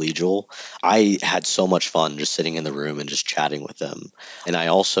very collegial. I had so much fun just sitting in the room and just chatting with them. And I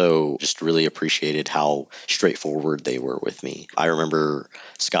also just really appreciated how straightforward they were with me. I remember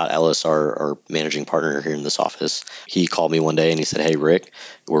Scott Ellis, our managing partner here in this office, he called me one day and he said, "Hey, Rick,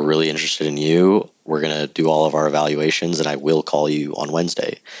 we're really interested in you. We're going to do all of our evaluations, and I will call you on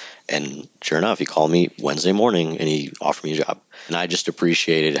Wednesday." And sure enough, he called me Wednesday morning and he offered me a job. And I just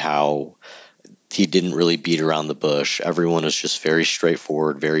appreciated how he didn't really beat around the bush. Everyone was just very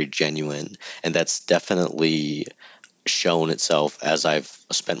straightforward, very genuine. And that's definitely shown itself as I've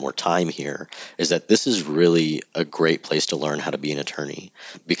spent more time here, is that this is really a great place to learn how to be an attorney,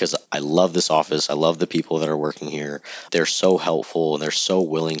 because I love this office. I love the people that are working here. They're so helpful and they're so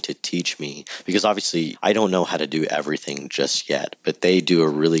willing to teach me, because obviously I don't know how to do everything just yet, but they do a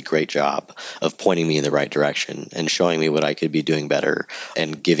really great job of pointing me in the right direction and showing me what I could be doing better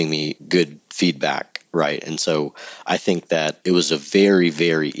and giving me good feedback. Right. And so I think that it was a very,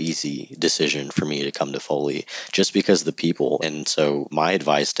 very easy decision for me to come to Foley just because of the people. And so my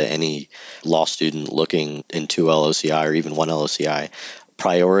advice to any law student looking into LOCI or even one LOCI,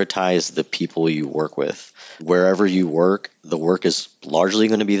 prioritize the people you work with. Wherever you work, the work is largely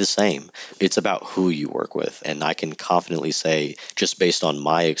going to be the same. It's about who you work with. And I can confidently say, just based on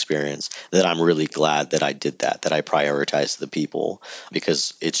my experience, that I'm really glad that I did that I prioritized the people,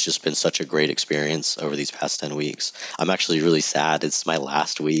 because it's just been such a great experience over these past 10 weeks. I'm actually really sad. It's my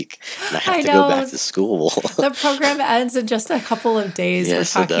last week and I have I to go know. back to school. The program ends in just a couple of days.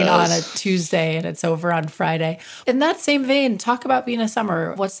 Yes, We're it talking on a does. Tuesday and it's over on Friday. In that same vein, talk about being a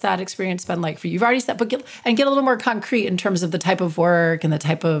summer. What's that experience been like for you? You've already said, but get a little more concrete in terms of the type of work and the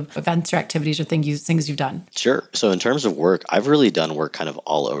type of events or activities or things you've done. Sure. So in terms of work, I've really done work kind of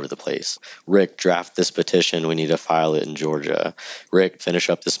all over the place. Rick, draft this petition. We need to file it in Georgia. Rick, finish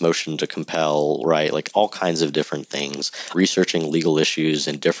up this motion to compel, right? Like all kinds of different things. Researching legal issues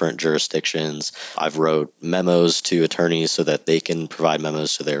in different jurisdictions. I've wrote memos to attorneys so that they can provide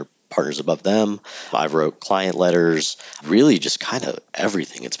memos to their partners above them. I've wrote client letters, really just kind of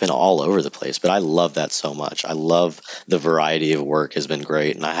everything. It's been all over the place, but I love that so much. I love the variety of work has been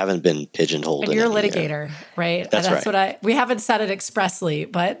great, and I haven't been pigeonholed And in you're a any litigator, right? That's right. We haven't said it expressly,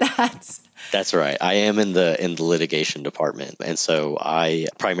 but That's right. I am in the litigation department, and so I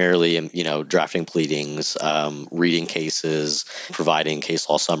primarily am, drafting pleadings, reading cases, providing case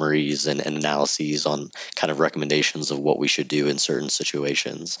law summaries and analyses on kind of recommendations of what we should do in certain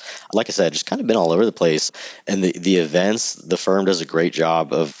situations. Like I said, just kind of been all over the place. And the events, the firm does a great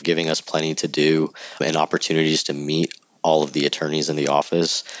job of giving us plenty to do and opportunities to meet all of the attorneys in the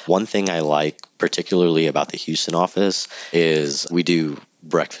office. One thing I like particularly about the Houston office is we do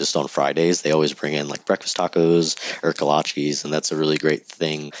breakfast on Fridays. They always bring in like breakfast tacos or kolaches, and that's a really great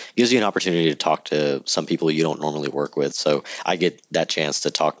thing. Gives you an opportunity to talk to some people you don't normally work with. So I get that chance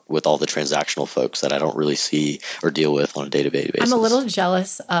to talk with all the transactional folks that I don't really see or deal with on a day-to-day basis. I'm a little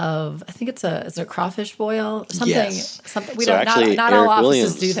jealous of, I think it's a crawfish boil, something. Yes. Something we So don't. actually, Not all Eric offices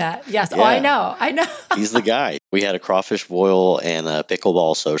Williams, do that. Yes. yeah. Oh, I know. He's the guy. We had a crawfish boil and a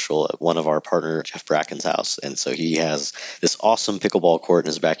pickleball social at one of our partner Jeff Bracken's house. And so he has this awesome pickleball court in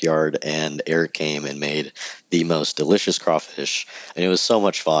his backyard, and Eric came and made the most delicious crawfish. And it was so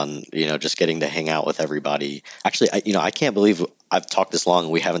much fun, just getting to hang out with everybody. Actually, I can't believe I've talked this long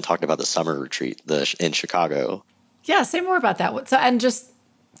and we haven't talked about the summer retreat in Chicago. Yeah, say more about that. So, and just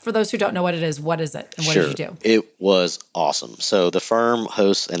for those who don't know what it is and what Sure. did you do? It was awesome. So the firm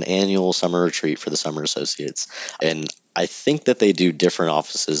hosts an annual summer retreat for the summer associates. And I think that they do different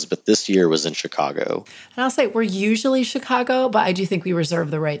offices, but this year was in Chicago. And I'll say we're usually Chicago, but I do think we reserve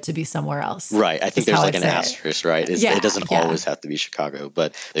the right to be somewhere else. Right. I think there's like an asterisk, right? It doesn't always have to be Chicago,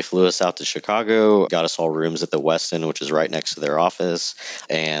 but they flew us out to Chicago, got us all rooms at the Westin, which is right next to their office,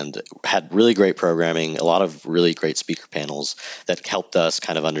 and had really great programming, a lot of really great speaker panels that helped us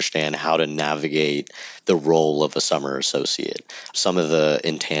kind of understand how to navigate the role of a summer associate. Some of the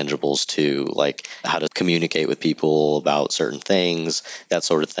intangibles too, like how to communicate with people about certain things, that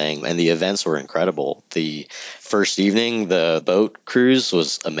sort of thing. And the events were incredible. The first evening, the boat cruise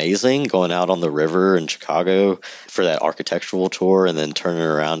was amazing, going out on the river in Chicago for that architectural tour and then turning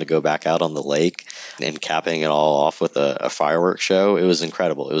around to go back out on the lake and capping it all off with a fireworks show. It was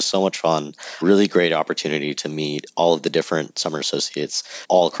incredible. It was so much fun. Really great opportunity to meet all of the different summer associates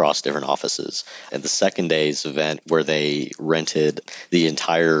all across different offices. And the second day's event where they rented the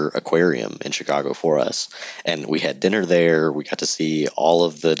entire aquarium in Chicago for us. And we had dinner there. We got to see all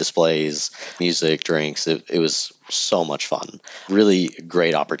of the displays, music, drinks. It was so much fun. Really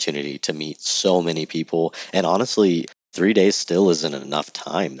great opportunity to meet so many people. And honestly, 3 days still isn't enough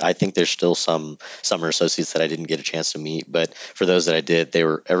time. I think there's still some summer associates that I didn't get a chance to meet, but for those that I did,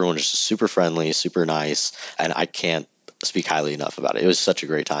 everyone was just super friendly, super nice, and I can't speak highly enough about it. It was such a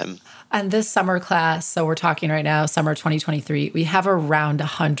great time. And this summer class, so we're talking right now, summer 2023, we have around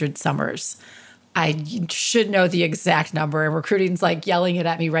 100 summers. I should know the exact number. Recruiting's like yelling it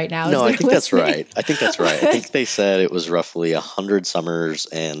at me right now. No, I think that's right. I think they said it was roughly 100 summers,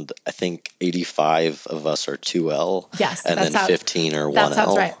 and I think 85 of us are 2L. Yes. And then 15 are 1L. That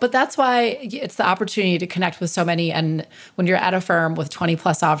sounds right. But that's why it's the opportunity to connect with so many. And when you're at a firm with 20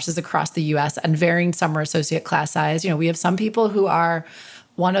 plus offices across the U.S. and varying summer associate class size, we have some people who are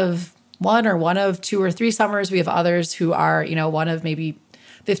one of 2 or 3 summers. We have others who are, one of maybe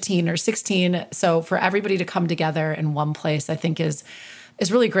 15 or 16. So for everybody to come together in one place, I think is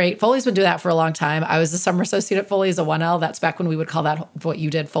really great. Foley's been doing that for a long time. I was a summer associate at Foley as a 1L. That's back when we would call that what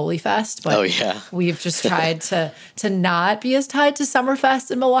you did Foley Fest. But we've just tried to not be as tied to Summerfest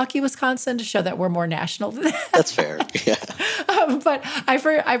in Milwaukee, Wisconsin to show that we're more national than that. That's fair. Yeah. But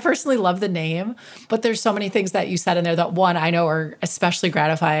I personally love the name, but there's so many things that you said in there that one, I know are especially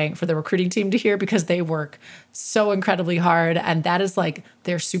gratifying for the recruiting team to hear because they work so incredibly hard. And that is like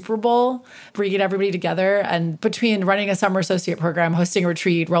their Super Bowl, bringing everybody together. And between running a summer associate program, hosting a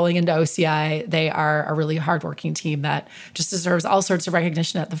retreat, rolling into OCI, they are a really hardworking team that just deserves all sorts of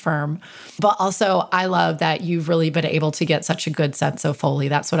recognition at the firm. But also, I love that you've really been able to get such a good sense of Foley.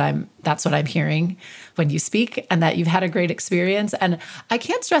 That's what I'm hearing when you speak, and that you've had a great experience. And I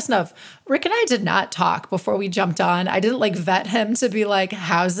can't stress enough, Rick and I did not talk before we jumped on. I didn't vet him to be like,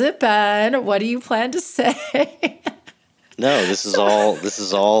 how's it been? What do you plan to say? No, this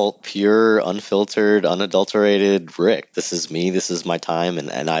is all pure, unfiltered, unadulterated Rick. This is me. This is my time,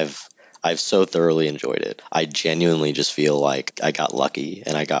 and I've so thoroughly enjoyed it. I genuinely just feel like I got lucky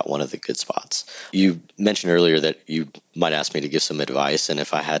and I got one of the good spots. You mentioned earlier that you might ask me to give some advice, and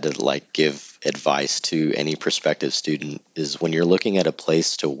if I had to give advice to any prospective student is when you're looking at a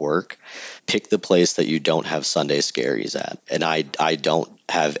place to work, pick the place that you don't have Sunday scaries at. And I don't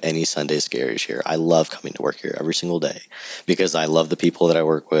have any Sunday scaries here. I love coming to work here every single day because I love the people that I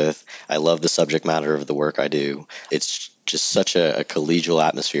work with. I love the subject matter of the work I do. It's just such a collegial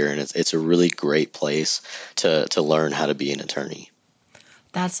atmosphere, and it's a really great place to learn how to be an attorney.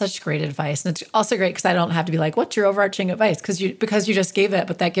 That's such great advice. And it's also great because I don't have to be like, what's your overarching advice? Because you just gave it,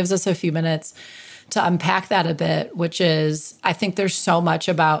 but that gives us a few minutes to unpack that a bit, which is, I think there's so much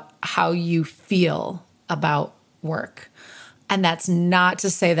about how you feel about work. And that's not to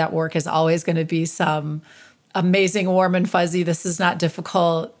say that work is always going to be some amazing, warm and fuzzy, this is not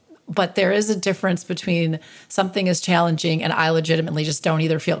difficult. But there is a difference between something is challenging and I legitimately just don't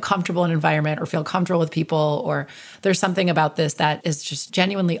either feel comfortable in an environment or feel comfortable with people, or there's something about this that is just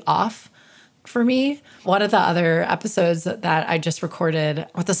genuinely off for me. One of the other episodes that I just recorded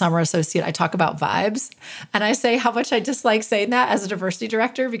with the summer associate, I talk about vibes. And I say how much I dislike saying that as a diversity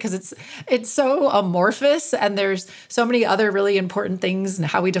director because it's so amorphous and there's so many other really important things and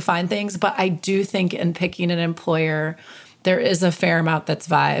how we define things. But I do think in picking an employer, there is a fair amount that's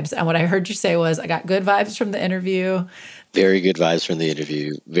vibes. And what I heard you say was, I got good vibes from the interview. Very good vibes from the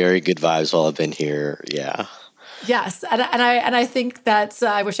interview. Very good vibes while I've been here. Yeah. Yes. And I think that's,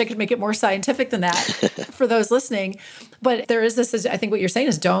 I wish I could make it more scientific than that for those listening. But there is this, I think what you're saying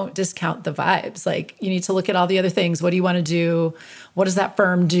is don't discount the vibes. Like you need to look at all the other things. What do you want to do? What does that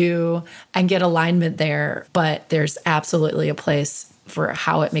firm do? And get alignment there. But there's absolutely a place for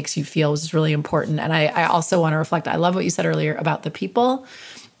how it makes you feel, which is really important. And I also want to reflect, I love what you said earlier about the people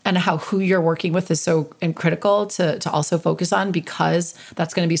and how who you're working with is so critical to also focus on because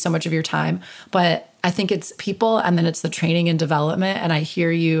that's going to be so much of your time. But I think it's people and then it's the training and development. And I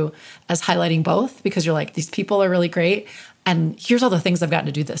hear you as highlighting both because you're like, these people are really great. And here's all the things I've gotten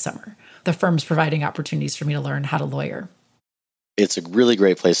to do this summer. The firm's providing opportunities for me to learn how to lawyer. It's a really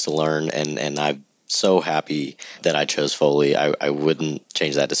great place to learn. And I'm so happy that I chose Foley. I wouldn't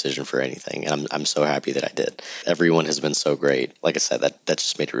change that decision for anything. And I'm so happy that I did. Everyone has been so great. Like I said, that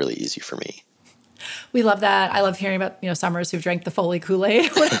just made it really easy for me. We love that. I love hearing about, summers who've drank the Foley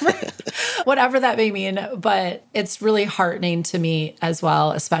Kool-Aid, whatever that may mean. But it's really heartening to me as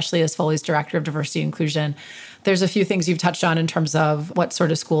well, especially as Foley's Director of Diversity and Inclusion. There's a few things you've touched on in terms of what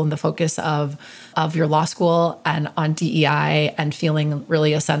sort of school and the focus of your law school and on DEI and feeling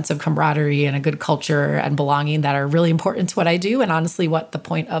really a sense of camaraderie and a good culture and belonging that are really important to what I do and honestly what the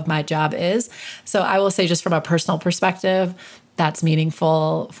point of my job is. So I will say just from a personal perspective, that's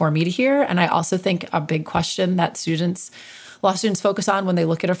meaningful for me to hear. And I also think a big question that law students focus on when they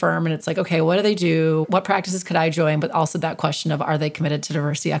look at a firm and it's like, okay, what do they do? What practices could I join? But also that question of, are they committed to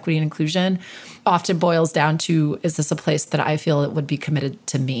diversity, equity, and inclusion often boils down to, is this a place that I feel it would be committed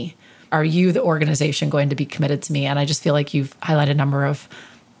to me? Are you, the organization, going to be committed to me? And I just feel like you've highlighted a number of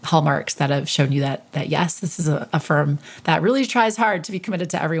hallmarks that have shown you that yes, this is a firm that really tries hard to be committed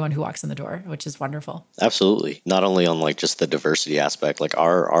to everyone who walks in the door, which is wonderful. Absolutely. Not only on like just the diversity aspect, like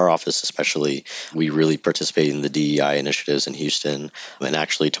our office especially, we really participate in the DEI initiatives in Houston. And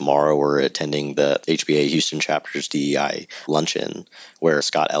actually tomorrow we're attending the HBA Houston chapter's DEI luncheon where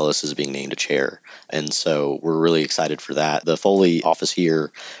Scott Ellis is being named a chair. And so we're really excited for that. The Foley office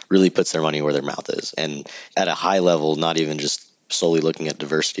here really puts their money where their mouth is. And at a high level, not even just solely looking at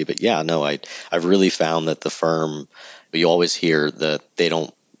diversity, but I've really found that the firm, you always hear that they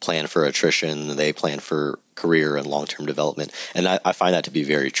don't plan for attrition, they plan for career and long-term development. And I find that to be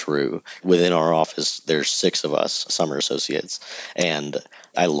very true. Within our office, there's 6 of us, summer associates. And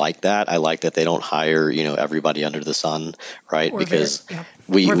I like that. I like that they don't hire, everybody under the sun, right? Because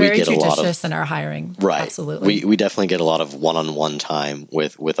we very get a lot of judicious in our hiring. Right. Absolutely. We definitely get a lot of one-on-one time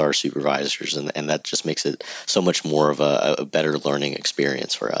with our supervisors, and that just makes it so much more of a better learning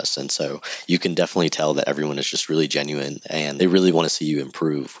experience for us. And so you can definitely tell that everyone is just really genuine and they really want to see you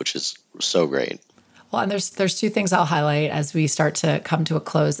improve, which is so great. Well, and there's 2 things I'll highlight as we start to come to a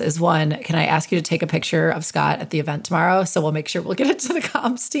close. Is one, can I ask you to take a picture of Scott at the event tomorrow? So we'll make sure we'll get it to the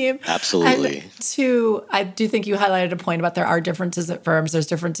comms team. Absolutely. And 2, I do think you highlighted a point about there are differences at firms. There's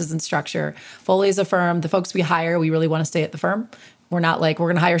differences in structure. Foley is a firm. The folks we hire, we really want to stay at the firm. We're not like, we're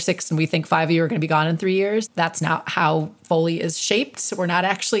going to hire 6 and we think 5 of you are going to be gone in 3 years. That's not how Foley is shaped. We're not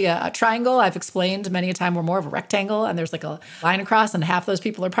actually a triangle. I've explained many a time we're more of a rectangle and there's like a line across and half those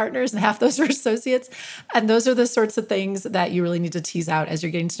people are partners and half those are associates. And those are the sorts of things that you really need to tease out as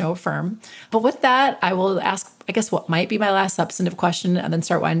you're getting to know a firm. But with that, I will ask, I guess, what might be my last substantive question and then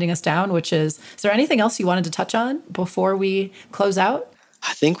start winding us down, which is there anything else you wanted to touch on before we close out?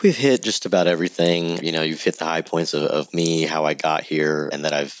 I think we've hit just about everything. You've hit the high points of me, how I got here, and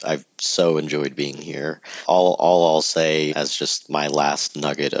that I've so enjoyed being here. All I'll say as just my last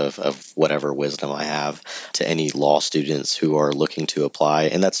nugget of whatever wisdom I have to any law students who are looking to apply,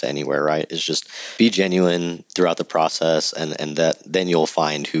 and that's anywhere, right, is just be genuine throughout the process, and that then you'll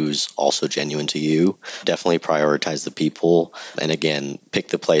find who's also genuine to you. Definitely prioritize the people, and again, pick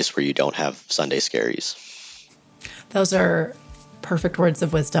the place where you don't have Sunday scaries. Those are perfect words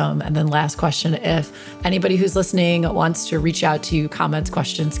of wisdom. And then last question, if anybody who's listening wants to reach out to you, comments,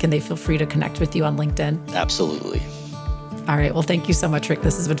 questions, can they feel free to connect with you on LinkedIn? Absolutely. All right. Well, thank you so much, Rick.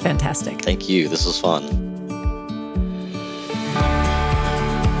 This has been fantastic. Thank you. This was fun.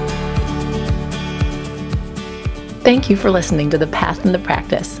 Thank you for listening to The Path and the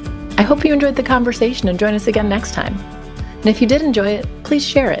Practice. I hope you enjoyed the conversation and join us again next time. And if you did enjoy it, please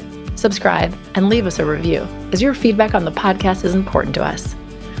share it, subscribe, and leave us a review, as your feedback on the podcast is important to us.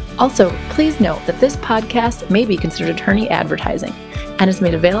 Also, please note that this podcast may be considered attorney advertising and is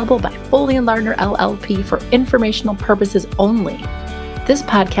made available by Foley & Lardner LLP for informational purposes only. This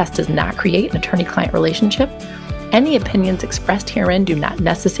podcast does not create an attorney-client relationship. Any opinions expressed herein do not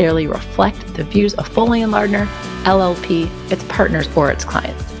necessarily reflect the views of Foley & Lardner LLP, its partners, or its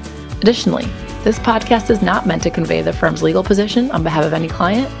clients. Additionally, this podcast is not meant to convey the firm's legal position on behalf of any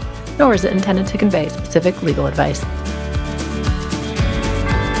client, nor is it intended to convey specific legal advice.